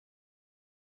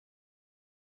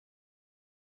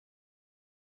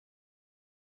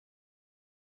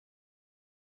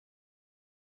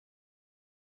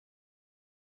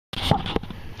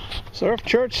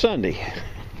Surfchurch Sunday.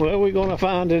 What are we going to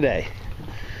find today?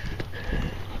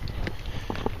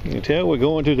 You can tell we're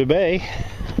going to the bay.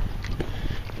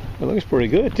 It looks pretty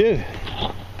good too.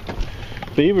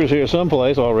 Beaver's here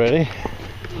someplace already.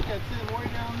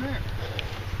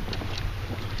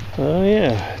 Oh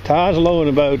yeah, tide's low in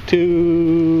about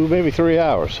 2, maybe 3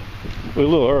 hours. We're a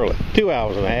little early. 2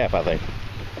 hours and a half, I think.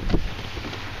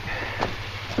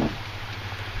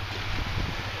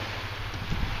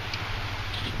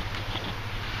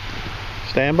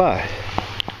 Stand by.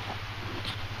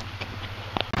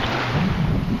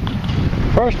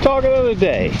 First target of the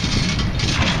day. I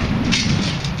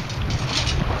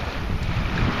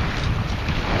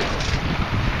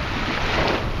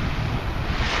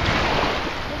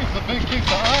think it's a big piece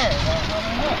of iron. I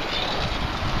don't know.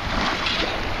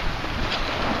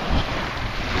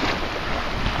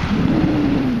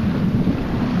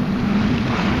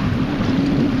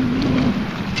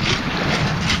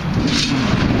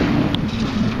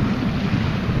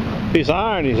 Piece of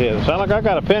iron, he said. Sound like I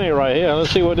got a penny right here.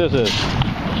 Let's see what this is.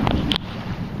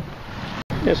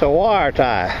 It's a wire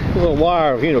tie. A little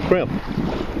wire, crimp.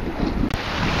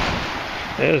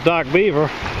 There's Doc Beaver.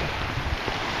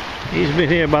 He's been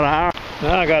here about an hour.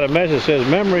 Now I got a message that says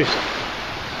memory,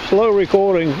 slow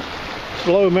recording,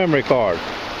 slow memory card.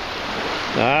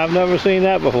 Now I've never seen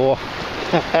that before.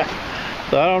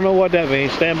 So I don't know what that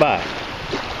means. Stand by.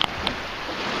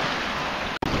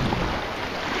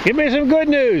 Give me some good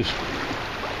news.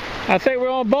 I think we're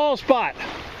on ball spot.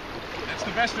 That's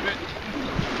the best of it.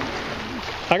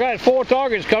 I got 4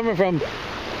 targets coming from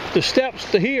the steps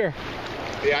to here.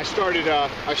 Yeah, I started on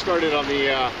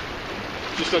the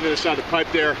just under the side of the pipe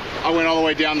there. I went all the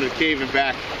way down to the cave and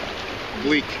back.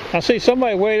 Bleak. I see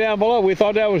somebody way down below. We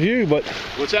thought that was you, but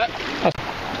what's that?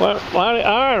 Well,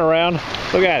 iron around.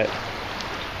 Look at it.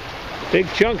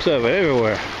 Big chunks of it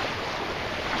everywhere.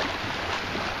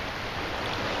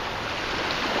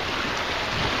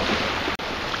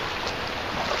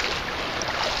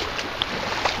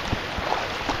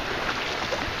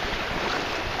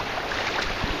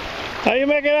 How you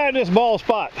making out in this ball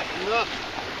spot? Yeah.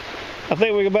 I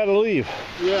think we better leave.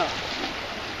 Yeah.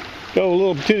 Go a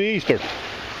little to the eastern.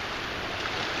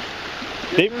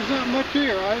 There's not much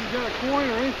here. I haven't got a coin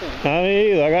or anything. I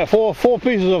mean, either. I got four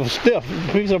pieces of stiff,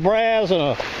 a piece of brass and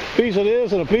a piece of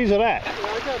this and a piece of that. Yeah,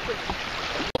 I got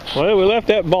the... Well, we left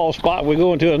that ball spot. We're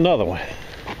going to another one.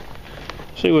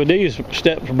 See what these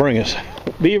steps bring us.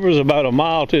 Beaver's about a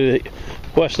mile to the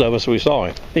west of us. We saw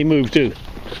him. He moved too.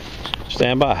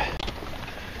 Stand by.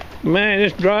 Man,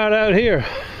 it's dried out here.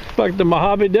 It's like the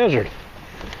Mojave Desert.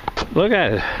 Look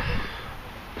at it.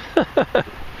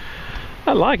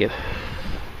 I like it.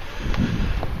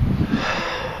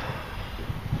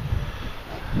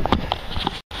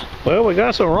 Well, we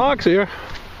got some rocks here.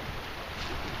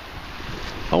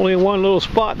 Only in one little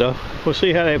spot though. We'll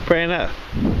see how they pan out.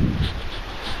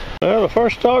 Well, the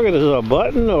first target is a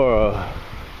button or a...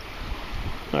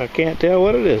 I can't tell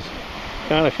what it is.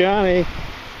 Kind of shiny.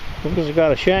 It's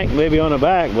got a shank maybe on the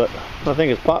back, but I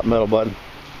think it's pot metal button.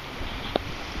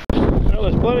 Well,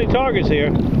 there's plenty of targets here.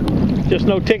 Just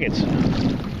no tickets.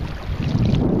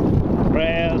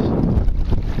 Brass,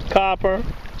 copper,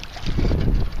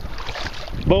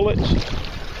 bullets.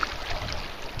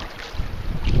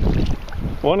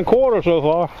 1/4 so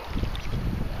far.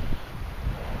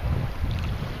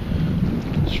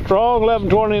 Strong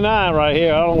 1129 right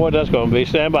here. I don't know what that's going to be.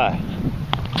 Stand by.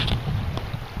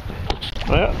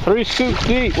 Well, 3 scoops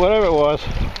deep, whatever it was.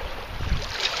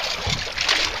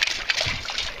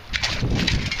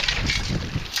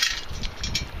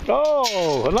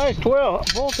 Oh, a nice 12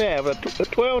 pull tab, a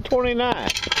 1229.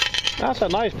 That's a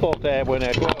nice pull tab when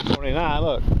that 1229.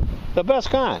 Look, the best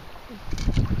kind.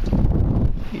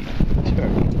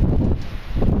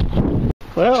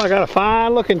 Well, I got a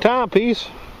fine looking timepiece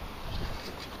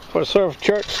for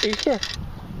Surfchurch Easter.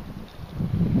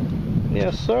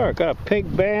 Yes, sir. Got a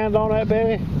pink band on that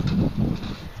baby.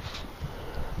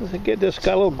 Let's get this.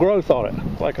 Got a little growth on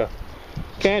it, like a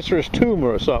cancerous tumor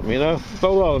or something, you know.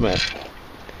 Hold on a minute.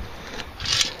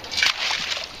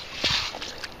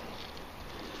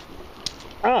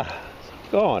 Ah,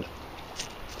 gone.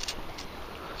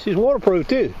 She's waterproof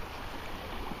too.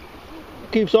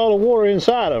 Keeps all the water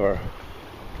inside of her.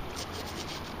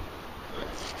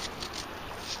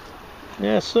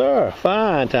 Yes, sir.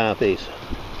 Fine timepiece.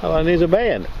 All I need is a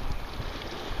band.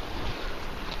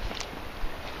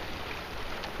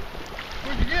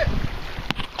 What'd you get?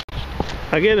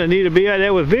 Again, I need to be out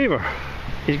there with Beaver.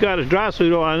 He's got his dry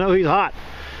suit on. I know he's hot.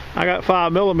 I got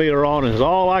 5mm on, and it's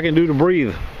all I can do to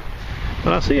breathe.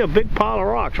 But I see a big pile of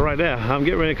rocks right there. I'm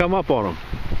getting ready to come up on them.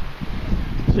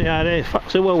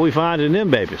 See what we find in them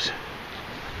babies.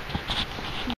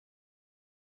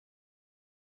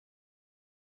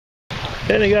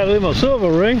 Then he got a little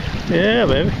silver ring. Yeah,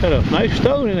 baby. Got a nice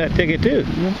stone in that ticket too.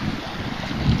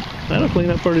 That'll clean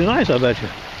up pretty nice, I bet you.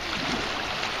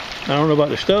 I don't know about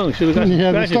the stone. See, we got some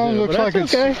the stone looks like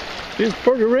it's okay. It's a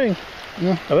pretty ring.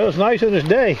 Yeah. I bet it's nice in its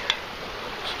day.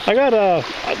 I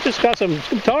just got some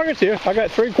targets here. I got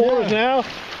 3/4 now,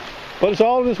 but it's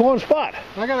all in this one spot.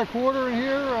 I got a quarter in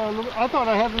here. I thought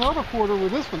I had another quarter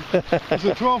with this one. It's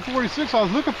a 1246. I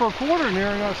was looking for a quarter in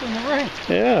there and I was in the ring.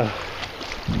 Yeah.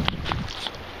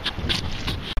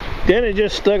 Then it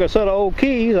just stuck a set of old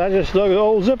keys. I just stuck an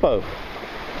old Zippo.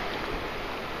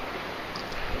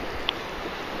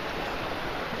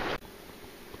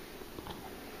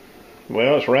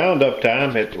 Well, it's roundup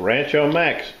time at Rancho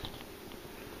Max.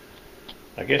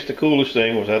 I guess the coolest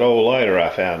thing was that old lighter I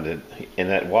found in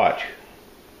that watch.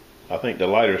 I think the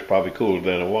lighter is probably cooler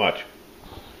than the watch.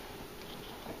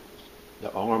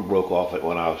 The arm broke off it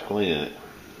when I was cleaning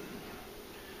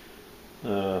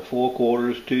it. 4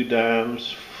 quarters, 2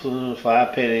 dimes,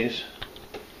 5 pennies.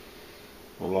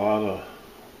 A lot of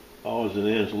odds and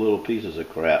ends, little pieces of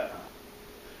crap.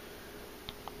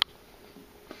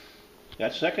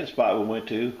 That second spot we went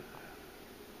to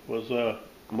was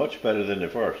much better than the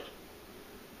first.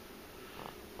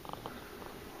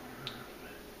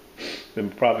 We'll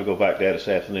probably go back there this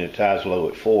afternoon. The tide's low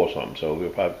at 4 or something, so we'll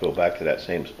probably go back to that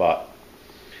same spot.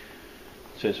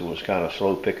 Since it was kind of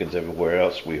slow pickings everywhere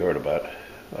else we heard about.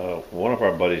 One of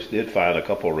our buddies did find a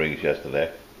couple of rings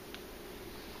yesterday.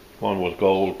 One was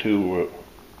gold, 2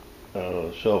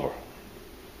 were silver.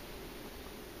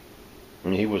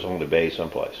 And he was on the bay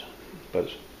someplace. But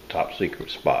it's a top secret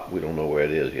spot. We don't know where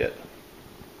it is yet.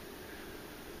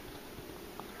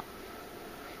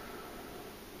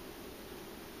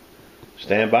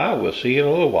 Stand by, we'll see you in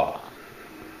a little while.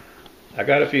 I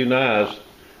got a few knives,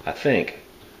 I think.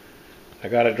 I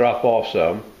got to drop off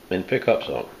some and pick up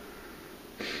some.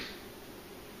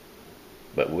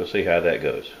 But we'll see how that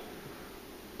goes.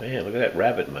 Man, look at that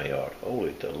rabbit in my yard.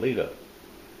 Holy Toledo.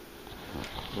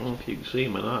 I don't know if you can see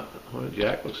him or not. Well,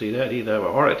 Jack will see that. He'd have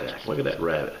a heart attack. Look at that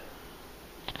rabbit.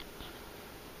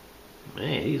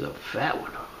 Man, he's a fat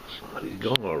one. Oh, he's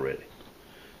gone already.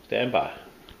 Stand by.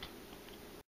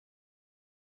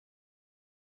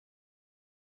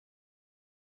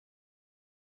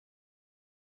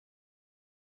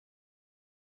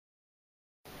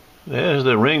 There's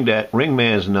the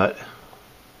Ringman's nut.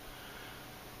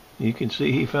 You can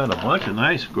see he found a bunch of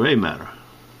nice gray matter.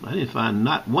 I didn't find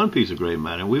not one piece of gray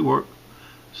matter. We worked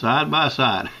side by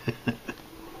side.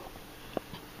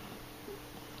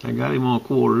 I got him on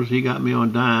quarters. He got me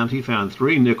on dimes. He found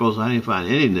 3 nickels. I didn't find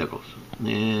any nickels.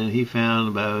 And he found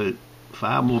about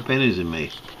 5 more pennies than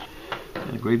me.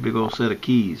 And a great big old set of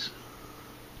keys.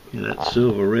 And that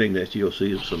silver ring that you'll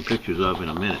see some pictures of in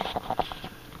a minute.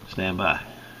 Stand by.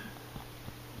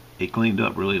 It cleaned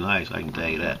up really nice, I can tell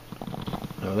you that.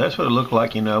 Now that's what it looked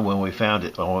like, you know, when we found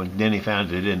it, or then he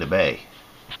found it in the bay.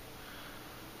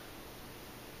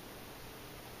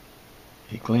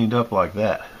 He cleaned up like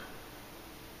that.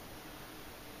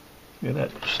 Look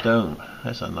at that stone.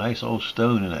 That's a nice old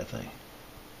stone in that thing.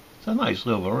 It's a nice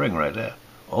silver ring right there.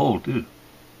 Old too.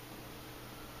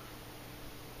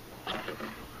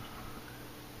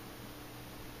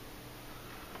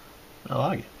 I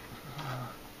like it.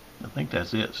 I think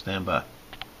that's it. Stand by.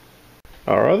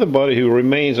 Our other buddy who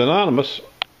remains anonymous,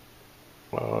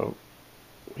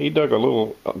 he dug a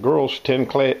little girl's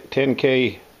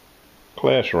 10K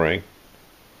class ring.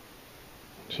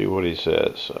 See what he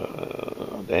says.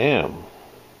 Damn.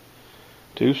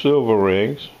 2 silver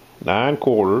rings, 9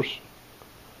 quarters.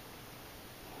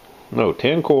 No,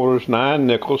 10 quarters, 9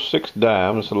 nickels, 6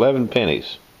 dimes, 11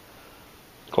 pennies.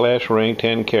 Class ring,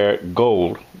 10 karat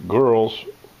gold. Girls,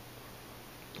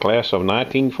 class of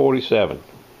 1947.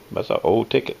 That's an old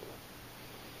ticket.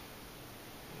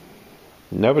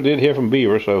 Never did hear from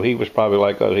Beaver, so he was probably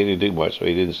like us. He didn't do much, so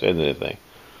he didn't send anything.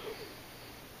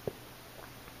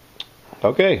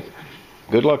 Okay.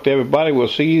 Good luck to everybody. We'll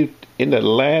see you in the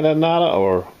land of Nada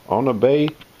or on the bay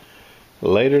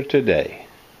later today,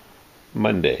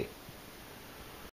 Monday.